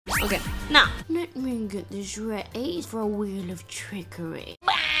Okay, now let me get this ready for a wheel of trickery.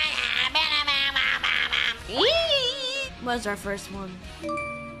 What's our first one?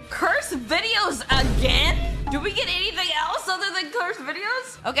 Curse videos again? Do we get anything else other than curse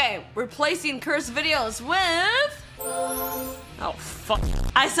videos? Okay, replacing curse videos with... Oh, fuck.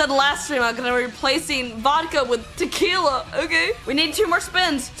 I said last stream I'm gonna be replacing vodka with tequila. Okay, we need 2 more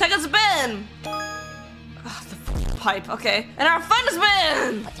spins. Second spin. Oh, the pipe, okay. And our final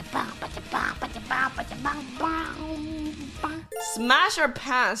spin. Smash or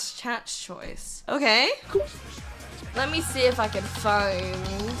pass, chat choice. Okay. Let me see if I can find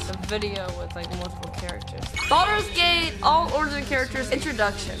a video with like multiple characters. Baldur's Gate, all origin characters,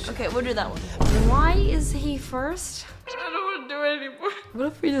 introduction. Okay, we'll do that one. Why is he first? I don't want to do it anymore. What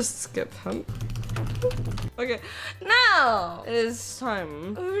if we just skip him? Okay, now it is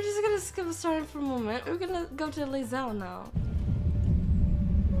time. We're just gonna skip the starting for a moment. We're gonna go to Lizelle now.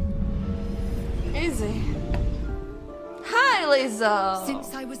 Easy. Hi, Lizelle.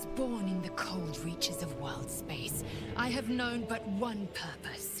 Since I was born in the cold reaches of world space, I have known but one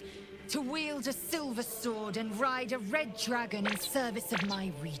purpose. To wield a silver sword and ride a red dragon in service of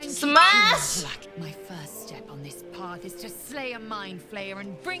my regent. Smash! My first step on this path is to slay a mind flayer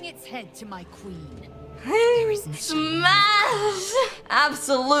and bring its head to my queen. Smash!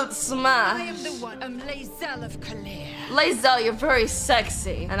 Absolute smash. I am the one, Lizelle of Kalir. Lizelle, you're very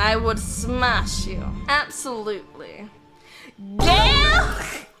sexy, and I would smash you. Absolutely. Gale!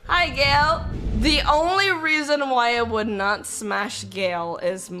 Hi, Gale. The only reason why I would not smash Gale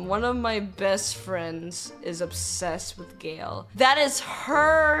is one of my best friends is obsessed with Gale. That is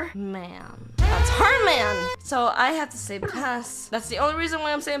her man. That's her man. So I have to say pass. That's the only reason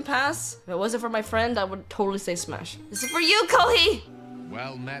why I'm saying pass. If it wasn't for my friend, I would totally say smash. This is for you, Kohi.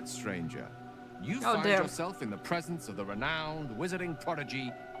 Well met, stranger. You find yourself in the presence of the renowned wizarding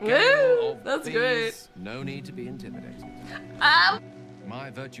prodigy. Woo, that's great. No need to be intimidated.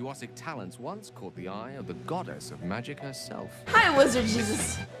 My virtuosic talents once caught the eye of the goddess of magic herself. Hi, Wizard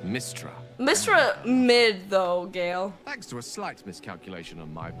Jesus. Mistra. Mistra mid, though, Gale. Thanks to a slight miscalculation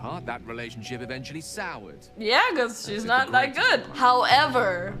on my part, that relationship eventually soured. Yeah, because she's not that good.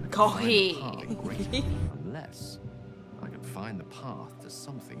 However, Kohi. Unless I can find the path to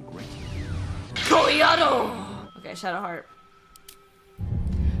something greater. Kohiado! Okay, Shadowheart.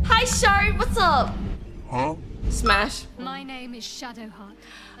 Hi, Shari, what's up? Huh? Smash. My name is Shadowheart.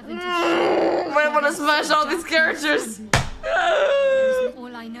 I want to smash all these characters.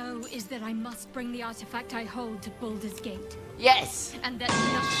 All I know is that I must bring the artifact I hold to Baldur's Gate. Yes. And that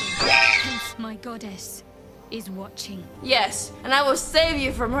nothing, hence my goddess, is watching. Yes, and I will save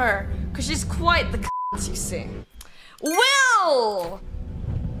you from her, because she's quite the c***, you see. Will!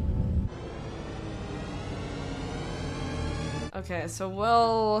 Okay, so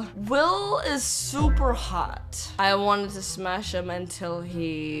Will is super hot. I wanted to smash him until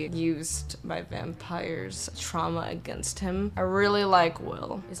he used my vampire's trauma against him. I really like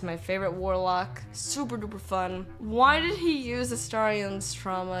Will. He's my favorite warlock. Super duper fun. Why did he use Astarion's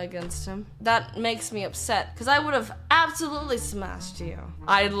trauma against him? That makes me upset, because I would have absolutely smashed you.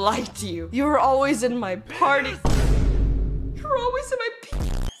 I liked you. You were always in my party. You were always in my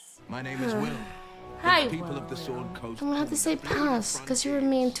penis. My name is Will. Hi, People of the Sword Coast. I'm gonna have to say pass, because you were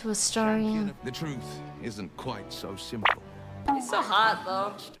mean to Astarion. The truth isn't quite so simple. He's so hot,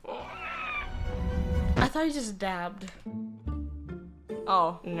 though. I thought he just dabbed.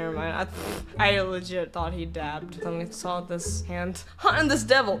 Oh, never mind. I legit thought he dabbed. Then we saw this hand. Hunting this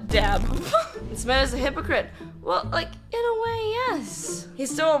devil. Dab. This man is a hypocrite. Well, like, in a way, yes.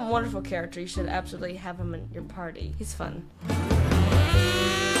 He's still a wonderful character. You should absolutely have him in your party. He's fun.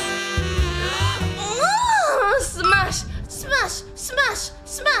 Smash! Smash! Smash!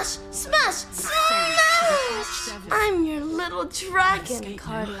 Smash! Smash! Smash! I'm your little dragon,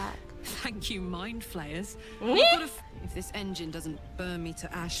 Carlac. Thank you, mind flayers. If this engine doesn't burn me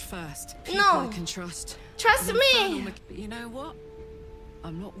to ash first, people I can trust. Trust me. But you know what?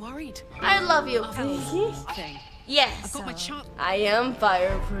 I'm not worried. I love you. Thing. Yes. I've got my chance. I am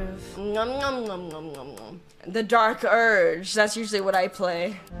fireproof. Nom nom nom nom nom nom. The Dark Urge. That's usually what I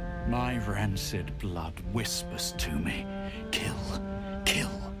play. My rancid blood whispers to me, kill, kill,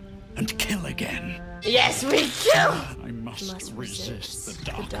 and kill again. Yes, we kill! I must resist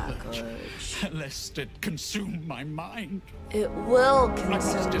the dark urge, lest it consume my mind. It will I consume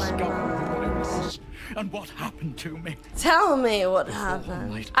must my discover mind. what it was, and what happened to me. Tell me what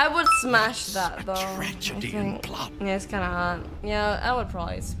happened. I would smash that, though. Tragedy and blood. Yeah, it's kind of hot. Yeah, I would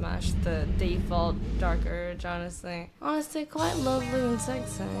probably smash the default Dark Urge, honestly. Honestly, quite lovely and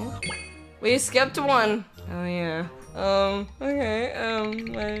sexy. We skipped one. Oh yeah. Okay,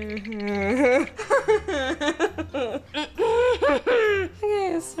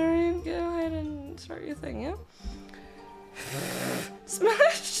 okay, sorry, go ahead and start your thing, yeah?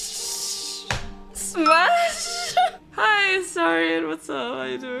 Smash! Smash! Hi, sorry, what's up, how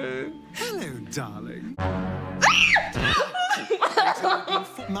you doing? Hello, darling.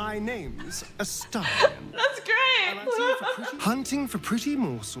 My name's Astarion. That's great! Hunting for pretty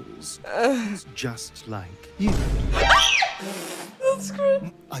morsels. Just like you. That's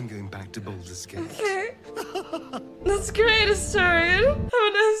great. I'm going back to Baldur's Gate. Okay. That's great, Astarion. Have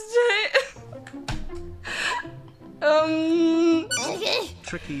a nice day. Okay.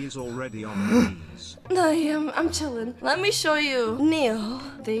 Tricky is already on the knees. I'm chilling. Let me show you Neil,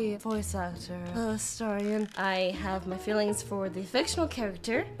 the voice actor, Astarion. I have my feelings for the fictional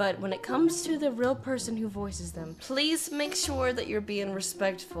character, but when it comes to the real person who voices them, please make sure that you're being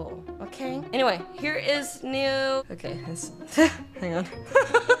respectful, okay? Anyway, here is Neil. Okay, hang on.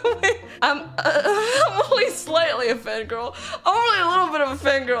 Wait, I'm only slightly a fangirl. I'm only a little bit of a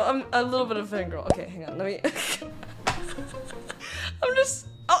fangirl. I'm a little bit of a fangirl. Okay, hang on, let me... I'm just...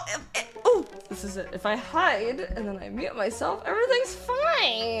 Oh, this is it. If I hide and then I mute myself, everything's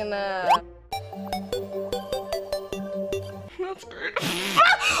fine. That's great.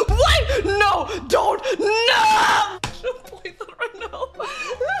 Wait! No! Don't! No! Don't play that right now.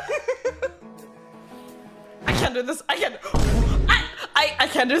 I can't do this. I can't. I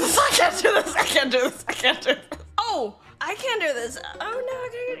can't do this. I can't do this. I can't do this. I can't do this. Oh! I can't do this. Oh no, I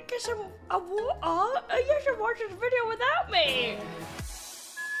guess you should watch this video without me.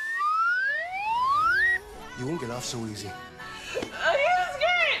 You won't get off so easy. Okay, that's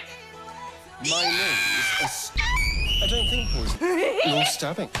great. My name is I don't think poison. Nor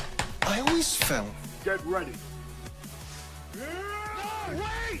stabbing. I always fell. Get ready.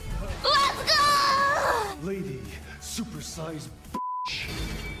 Let's go! Lady, supersized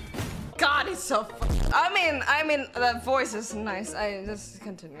God, he's so I mean, that voice is nice. I just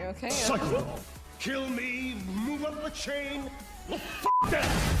continue, okay? Psycho. Kill me, move up the chain.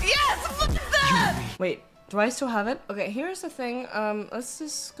 Yes, fuck that! Wait, do I still have it? Okay, here's the thing. Let's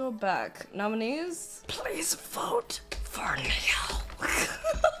just go back. Nominees, please vote for Neil.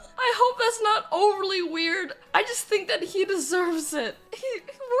 I hope that's not overly weird. I just think that he deserves it. He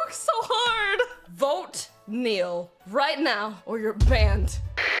works so hard. Vote Neil right now, or you're banned.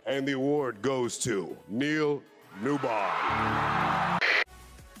 And the award goes to Neil Newbar.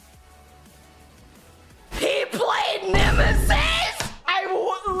 He played Nemesis!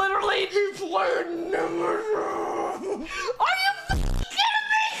 Literally, he played Nemesis! Are you kidding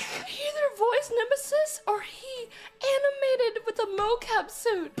me? He either voiced Nemesis or he animated with a mocap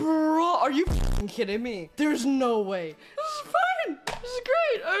suit. Bro, are you kidding me? There's no way. This is fine. This is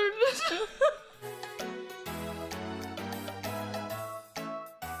great.